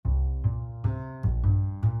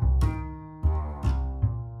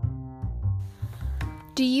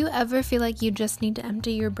Do you ever feel like you just need to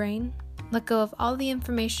empty your brain? Let go of all the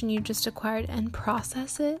information you just acquired and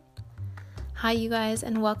process it? Hi, you guys,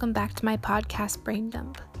 and welcome back to my podcast, Brain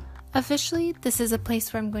Dump. Officially, this is a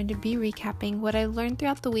place where I'm going to be recapping what I learned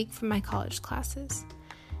throughout the week from my college classes.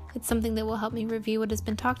 It's something that will help me review what has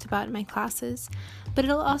been talked about in my classes, but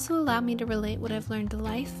it'll also allow me to relate what I've learned to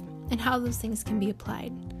life and how those things can be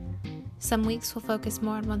applied. Some weeks will focus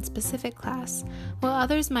more on one specific class, while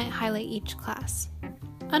others might highlight each class.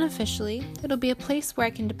 Unofficially, it'll be a place where I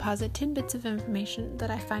can deposit tidbits of information that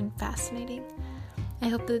I find fascinating. I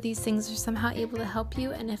hope that these things are somehow able to help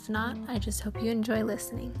you, and if not, I just hope you enjoy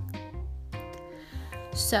listening.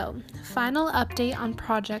 So, final update on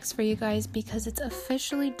projects for you guys because it's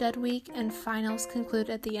officially dead week and finals conclude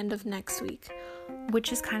at the end of next week,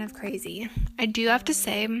 which is kind of crazy. I do have to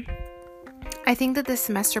say, I think that this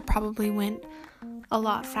semester probably went a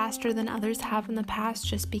lot faster than others have in the past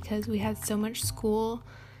just because we had so much school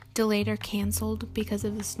delayed or canceled because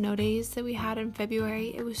of the snow days that we had in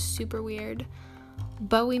February. It was super weird,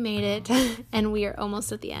 but we made it and we are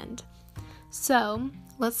almost at the end. So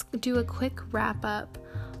let's do a quick wrap up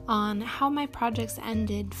on how my projects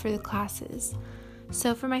ended for the classes.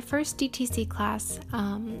 So for my first DTC class,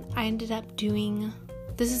 I ended up doing,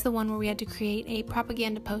 this is the one where we had to create a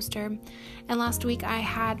propaganda poster, and last week I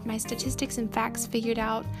had my statistics and facts figured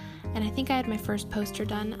out, and I think I had my first poster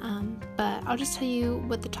done, but I'll just tell you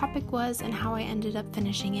what the topic was and how I ended up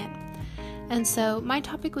finishing it. And so my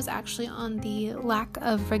topic was actually on the lack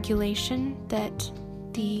of regulation that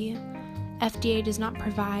the FDA does not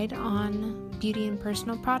provide on beauty and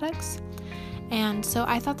personal products. And so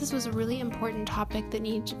I thought this was a really important topic that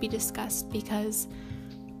needed to be discussed because,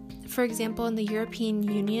 for example, in the European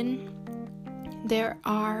Union, there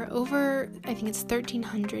are over, I think it's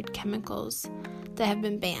 1,300 chemicals that have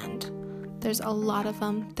been banned. There's a lot of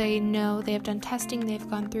them. They know, they have done testing, they've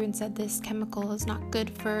gone through and said this chemical is not good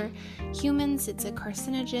for humans, it's a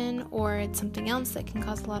carcinogen, or it's something else that can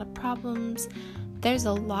cause a lot of problems. There's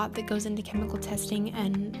a lot that goes into chemical testing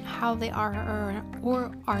and how they are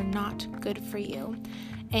or are not good for you.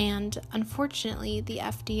 And unfortunately, the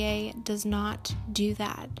FDA does not do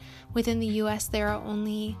that. Within the US, there are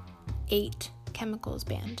only 8 chemicals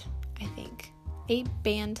banned, I think. 8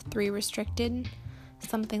 banned, 3 restricted,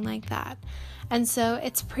 something like that. And so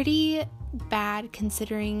it's pretty bad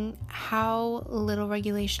considering how little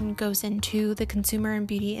regulation goes into the consumer and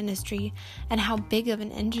beauty industry and how big of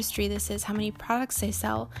an industry this is, how many products they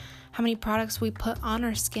sell, how many products we put on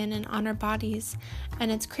our skin and on our bodies. And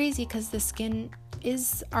it's crazy because the skin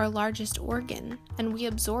is our largest organ and we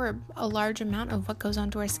absorb a large amount of what goes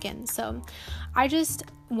onto our skin. So I just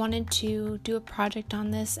wanted to do a project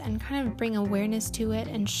on this and kind of bring awareness to it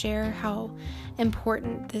and share how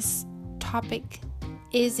important this topic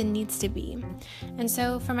is and needs to be. And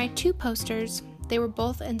so for my 2 posters, they were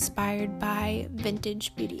both inspired by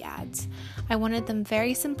vintage beauty ads. I wanted them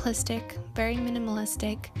very simplistic, very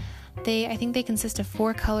minimalistic. I think they consist of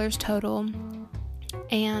 4 colors total,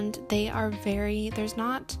 and they are there's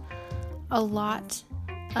not a lot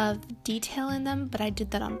of detail in them, but I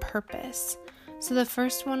did that on purpose. So the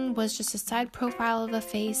first one was just a side profile of a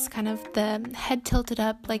face, kind of the head tilted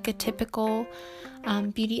up like a typical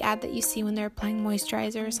beauty ad that you see when they're applying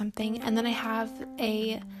moisturizer or something. And then I have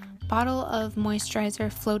a bottle of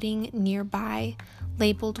moisturizer floating nearby,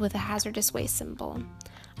 labeled with a hazardous waste symbol.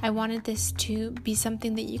 I wanted this to be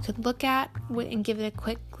something that you could look at and give it a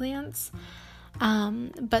quick glance,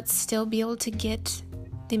 but still be able to get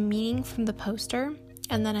the meaning from the poster.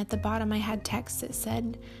 And then at the bottom I had text that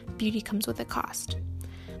said, "Beauty comes with a cost."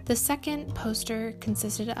 The second poster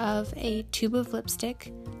consisted of a tube of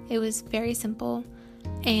lipstick. It was very simple,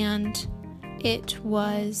 and it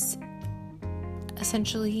was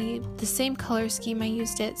essentially the same color scheme. I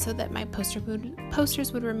used it so that my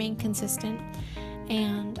posters would remain consistent.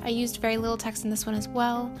 And I used very little text in this one as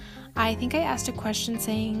well. I think I asked a question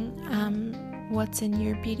saying, what's in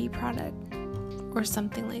your beauty product? Or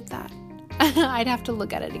something like that. I'd have to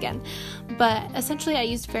look at it again. But essentially I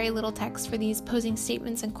used very little text for these posing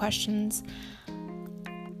statements and questions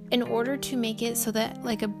in order to make it so that,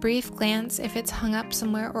 like, a brief glance, if it's hung up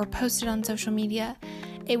somewhere or posted on social media,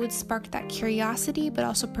 it would spark that curiosity but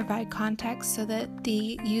also provide context so that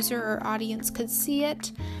the user or audience could see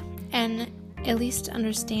it and at least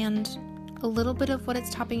understand a little bit of what it's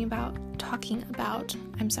talking about.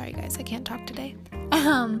 I'm sorry guys, I can't talk today.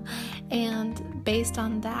 And based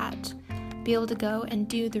on that, be able to go and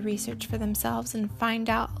do the research for themselves and find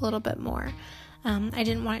out a little bit more. I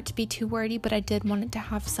didn't want it to be too wordy, but I did want it to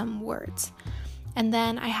have some words. And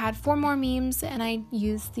then I had 4 more memes, and I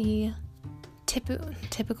used the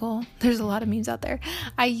typical, there's a lot of memes out there.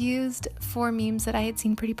 I used 4 memes that I had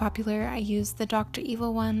seen pretty popular. I used the Dr.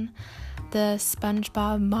 Evil one, the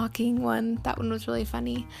SpongeBob mocking one. That one was really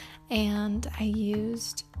funny. And I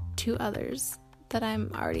used 2 others that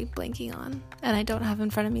I'm already blanking on, and I don't have in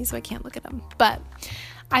front of me, so I can't look at them. But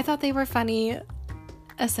I thought they were funny.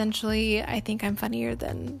 Essentially, I think I'm funnier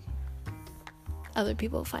than other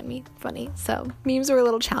people find me funny. So memes were a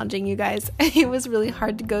little challenging, you guys. It was really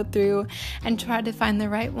hard to go through and try to find the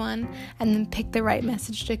right one and then pick the right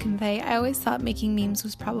message to convey. I always thought making memes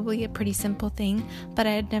was probably a pretty simple thing, but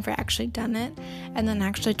I had never actually done it. And then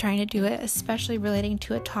actually trying to do it, especially relating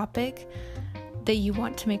to a topic that you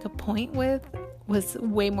want to make a point with, was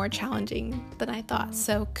way more challenging than I thought.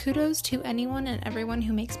 So kudos to anyone and everyone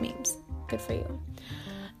who makes memes. Good for you.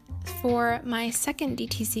 For my second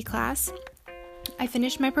DTC class, I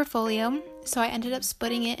finished my portfolio, so I ended up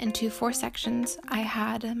splitting it into 4 sections.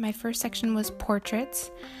 My first section was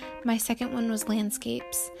portraits, my second one was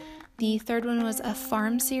landscapes, the third one was a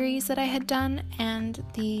farm series that I had done, and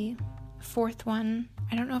the fourth one,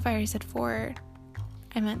 I don't know if I already said 4,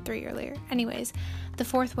 I meant 3 earlier. Anyways, the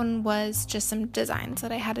fourth one was just some designs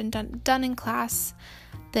that I hadn't done in class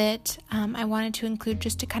that I wanted to include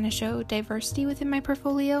just to kind of show diversity within my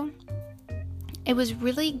portfolio. It was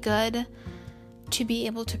really good to be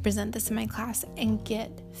able to present this in my class and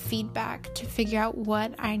get feedback to figure out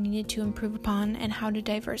what I needed to improve upon and how to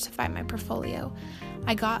diversify my portfolio.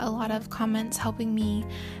 I got a lot of comments helping me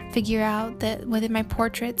figure out that within my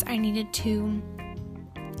portraits I needed to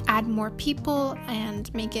add more people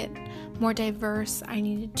and make it more diverse. I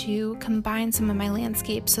needed to combine some of my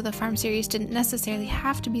landscapes so the farm series didn't necessarily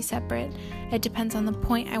have to be separate. It depends on the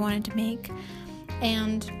point I wanted to make,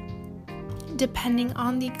 and depending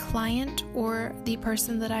on the client or the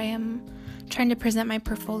person that I am trying to present my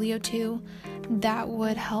portfolio to, that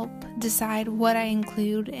would help decide what I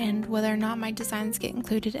include and whether or not my designs get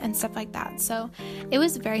included and stuff like that. So it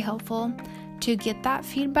was very helpful to get that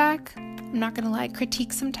feedback. I'm not gonna lie,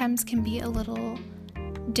 critique sometimes can be a little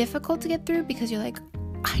difficult to get through because you're like,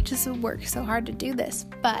 I just worked so hard to do this.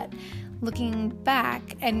 But looking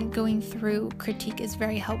back and going through critique is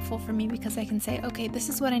very helpful for me because I can say, okay, this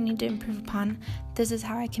is what I need to improve upon. This is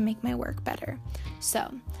how I can make my work better.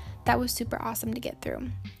 So that was super awesome to get through.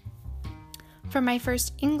 For my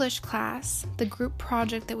first English class, the group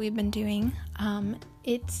project that we've been doing,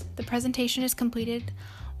 the presentation is completed.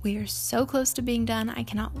 We are so close to being done. I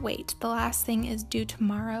cannot wait. The last thing is due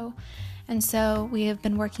tomorrow, and so we have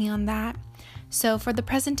been working on that. So for the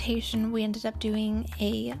presentation, we ended up doing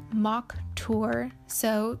a mock tour.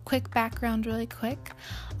 So quick background really quick.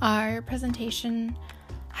 Our presentation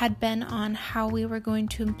had been on how we were going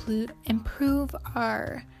to improve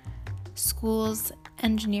our school's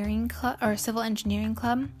engineering club or civil engineering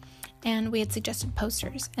club, and we had suggested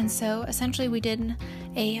posters. And so essentially we did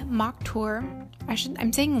a mock tour.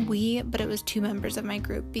 I'm saying we, but it was 2 members of my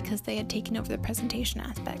group because they had taken over the presentation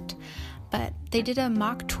aspect. But they did a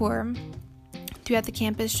mock tour throughout the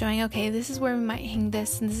campus showing, okay, this is where we might hang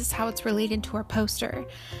this and this is how it's related to our poster.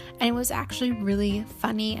 And it was actually really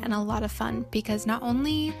funny and a lot of fun because not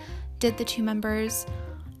only did the 2 members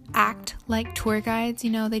act like tour guides,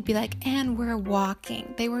 they'd be like, and we're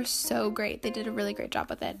walking. They were so great. They did a really great job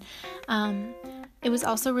with it. It was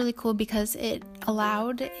also really cool because it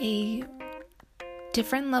allowed a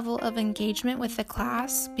different level of engagement with the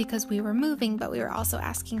class because we were moving, but we were also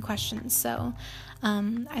asking questions. So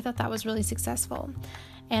I thought that was really successful.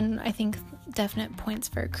 And I think definite points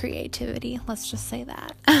for creativity. Let's just say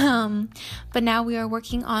that. But now we are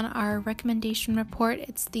working on our recommendation report.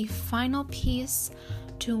 It's the final piece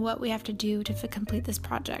to what we have to do to complete this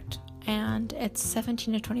project. And it's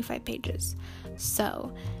 17 to 25 pages.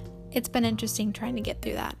 So it's been interesting trying to get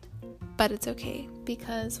through that. But it's okay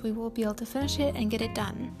because we will be able to finish it and get it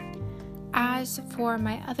done. As for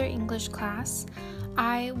my other English class,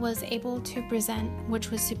 I was able to present,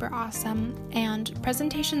 which was super awesome, and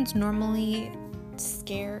presentations normally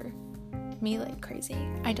scare me like crazy.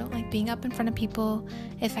 I don't like being up in front of people.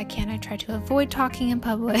 If I can, I try to avoid talking in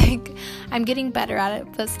public. I'm getting better at it,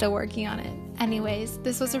 but still working on it. Anyways,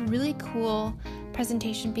 this was a really cool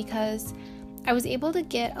presentation because I was able to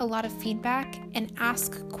get a lot of feedback and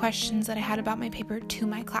ask questions that I had about my paper to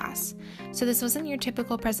my class. So this wasn't your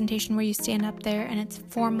typical presentation where you stand up there and it's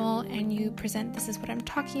formal and you present, this is what I'm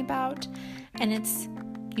talking about, and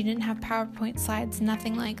you didn't have PowerPoint slides,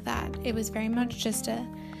 nothing like that. It was very much just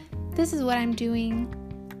this is what I'm doing,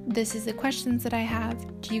 this is the questions that I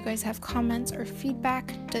have, do you guys have comments or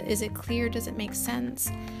feedback, is it clear, does it make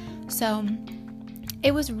sense? So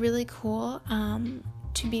it was really cool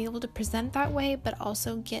to be able to present that way, but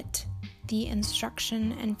also get the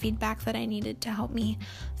instruction and feedback that I needed to help me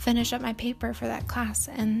finish up my paper for that class,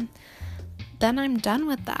 and then I'm done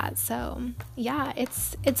with that. So yeah,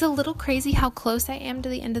 it's a little crazy how close I am to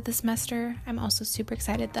the end of the semester. I'm also super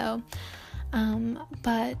excited though.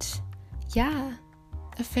 But yeah,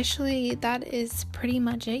 officially that is pretty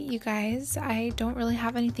much it, you guys. I don't really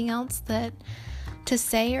have anything else to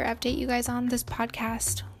say or update you guys on. This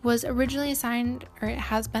podcast was originally assigned, or it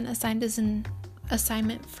has been assigned as an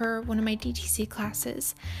assignment for one of my DTC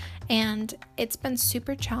classes, and it's been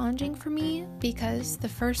super challenging for me because the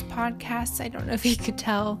first podcast, I don't know if you could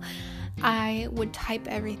tell, I would type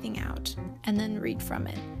everything out and then read from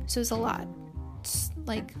it. So it was a lot,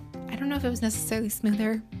 like, I don't know if it was necessarily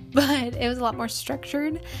smoother, but it was a lot more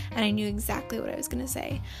structured and I knew exactly what I was going to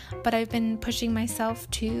say. But I've been pushing myself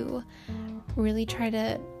to really try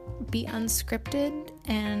to be unscripted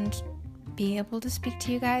and be able to speak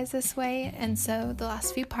to you guys this way. And so the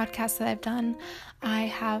last few podcasts that I've done, I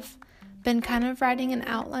have been kind of writing an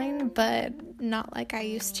outline, but not like I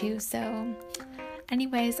used to. So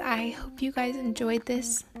anyways, I hope you guys enjoyed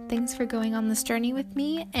this. Thanks for going on this journey with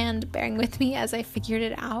me and bearing with me as I figured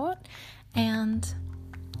it out. And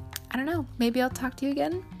I don't know, maybe I'll talk to you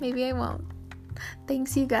again. Maybe I won't.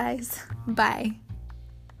 Thanks, you guys. Bye.